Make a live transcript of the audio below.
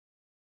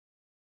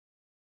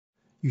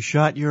You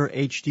shot your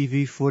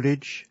HDV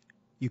footage,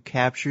 you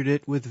captured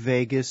it with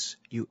Vegas,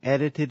 you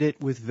edited it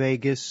with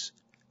Vegas.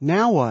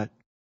 Now what?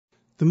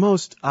 The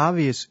most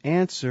obvious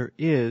answer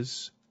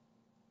is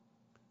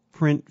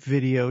print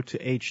video to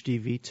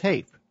HDV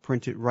tape.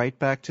 Print it right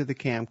back to the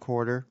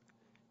camcorder.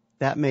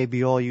 That may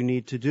be all you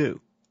need to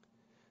do.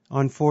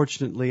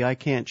 Unfortunately, I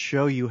can't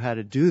show you how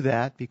to do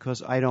that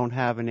because I don't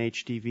have an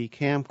HDV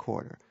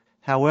camcorder.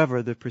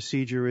 However, the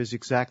procedure is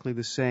exactly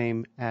the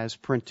same as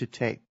print to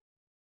tape.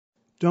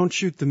 Don't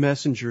shoot the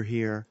messenger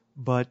here,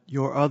 but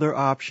your other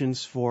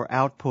options for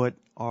output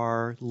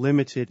are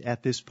limited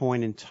at this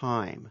point in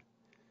time.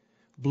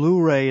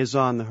 Blu-ray is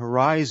on the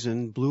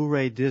horizon.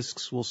 Blu-ray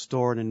discs will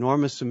store an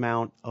enormous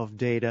amount of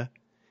data,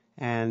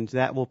 and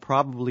that will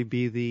probably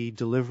be the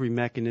delivery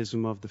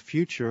mechanism of the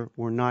future.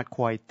 We're not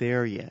quite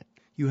there yet.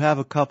 You have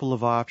a couple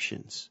of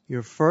options.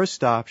 Your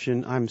first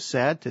option, I'm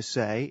sad to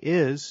say,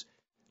 is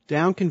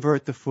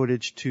downconvert the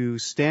footage to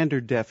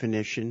standard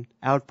definition,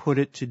 output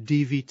it to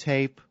DV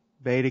tape,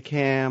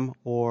 Betacam,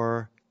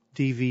 or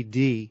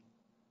DVD.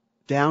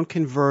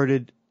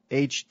 Downconverted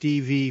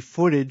HDV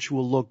footage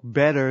will look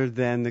better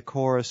than the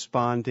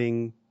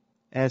corresponding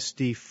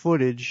SD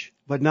footage,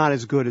 but not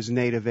as good as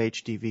native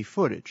HDV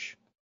footage.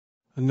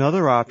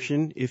 Another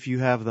option, if you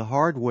have the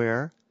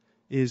hardware,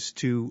 is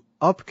to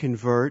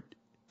upconvert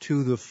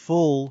to the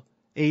full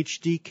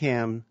HD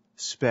cam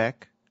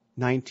spec,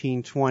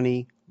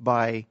 1920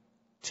 by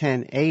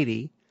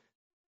 1080.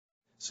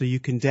 So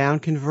you can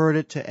downconvert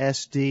it to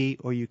SD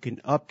or you can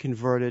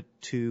upconvert it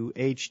to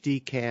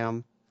HD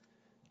cam,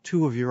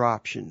 two of your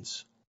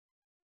options.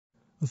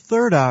 The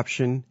third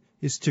option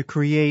is to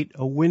create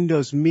a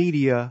Windows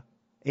Media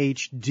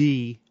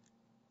HD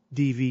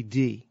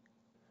DVD.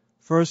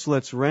 First,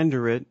 let's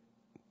render it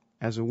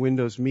as a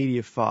Windows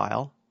Media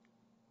file.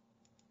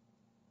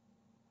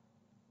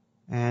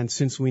 And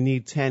since we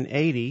need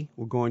 1080,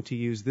 we're going to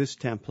use this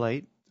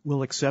template.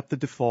 We'll accept the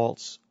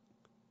defaults.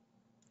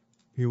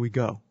 Here we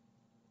go.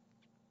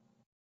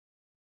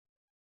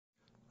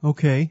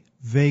 Okay,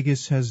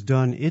 Vegas has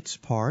done its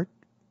part.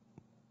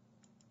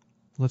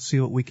 Let's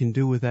see what we can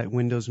do with that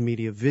Windows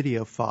Media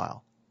video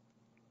file.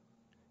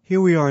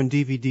 Here we are in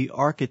DVD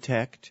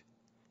Architect.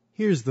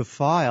 Here's the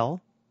file.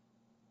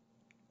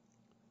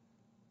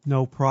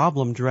 No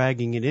problem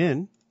dragging it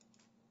in.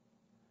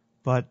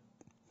 But,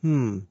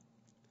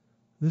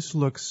 this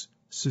looks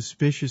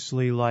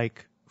suspiciously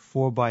like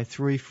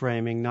 4:3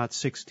 framing, not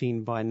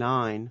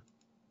 16:9.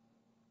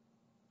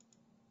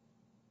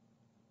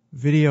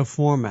 Video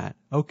format.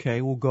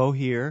 Okay, we'll go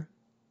here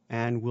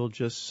and we'll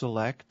just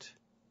select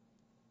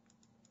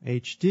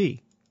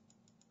HD.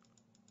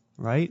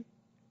 Right?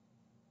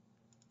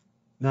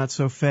 Not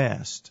so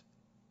fast.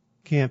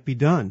 Can't be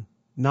done.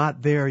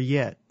 Not there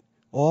yet.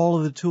 All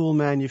of the tool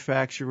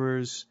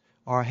manufacturers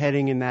are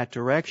heading in that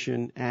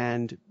direction,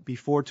 and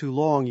before too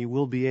long you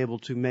will be able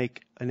to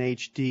make an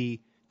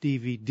HD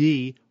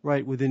DVD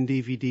right within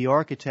DVD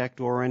Architect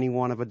or any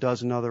one of a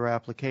dozen other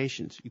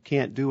applications. You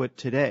can't do it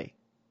today.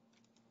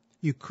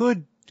 You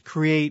could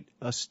create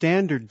a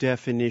standard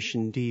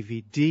definition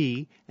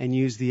DVD and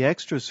use the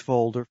extras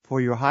folder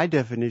for your high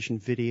definition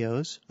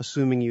videos,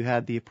 assuming you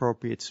had the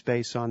appropriate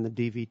space on the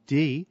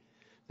DVD.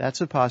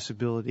 That's a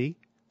possibility.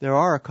 There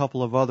are a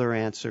couple of other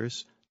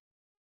answers.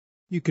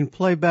 You can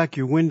play back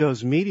your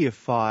Windows Media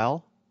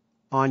file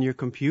on your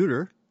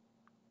computer,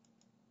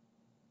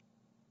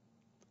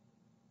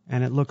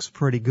 and it looks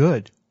pretty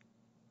good.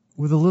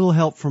 With a little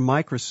help from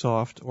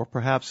Microsoft, or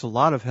perhaps a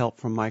lot of help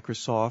from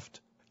Microsoft,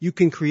 you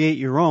can create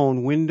your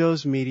own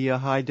Windows Media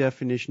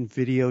high-definition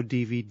video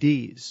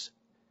DVDs.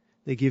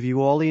 They give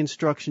you all the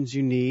instructions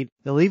you need.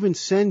 They'll even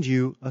send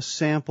you a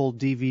sample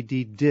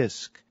DVD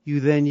disc.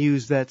 You then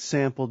use that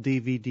sample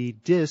DVD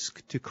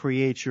disc to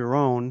create your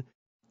own.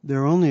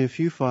 There are only a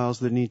few files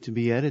that need to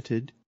be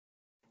edited,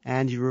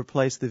 and you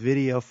replace the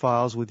video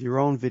files with your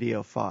own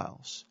video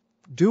files.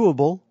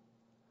 Doable,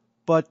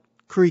 but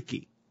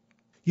creaky.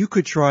 You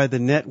could try the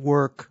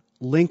network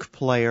link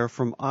player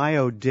from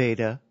IO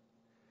Data,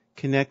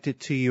 connect it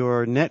to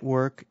your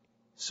network,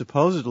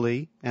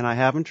 supposedly, and I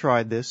haven't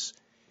tried this,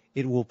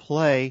 it will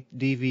play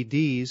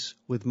DVDs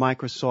with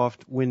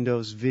Microsoft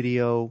Windows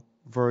Video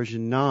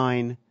version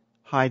 9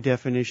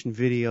 high-definition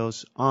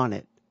videos on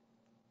it.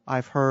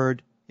 I've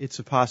heard it's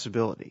a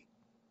possibility.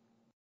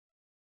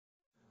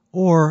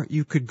 Or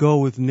you could go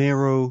with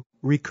Nero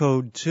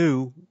Recode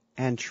 2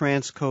 and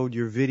transcode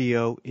your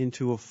video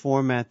into a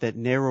format that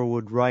Nero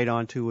would write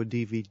onto a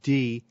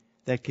DVD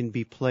that can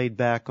be played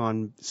back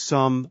on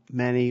some,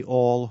 many,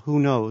 all, who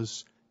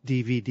knows,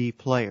 DVD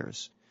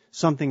players.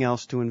 Something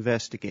else to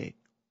investigate.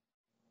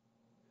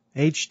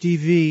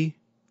 HDV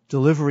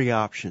delivery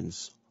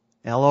options.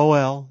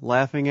 LOL,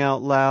 laughing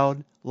out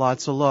loud,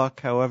 lots of luck,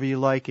 however you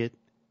like it,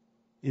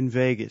 in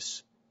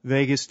Vegas.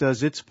 Vegas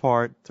does its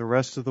part. The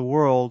rest of the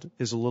world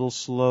is a little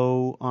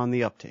slow on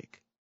the uptake.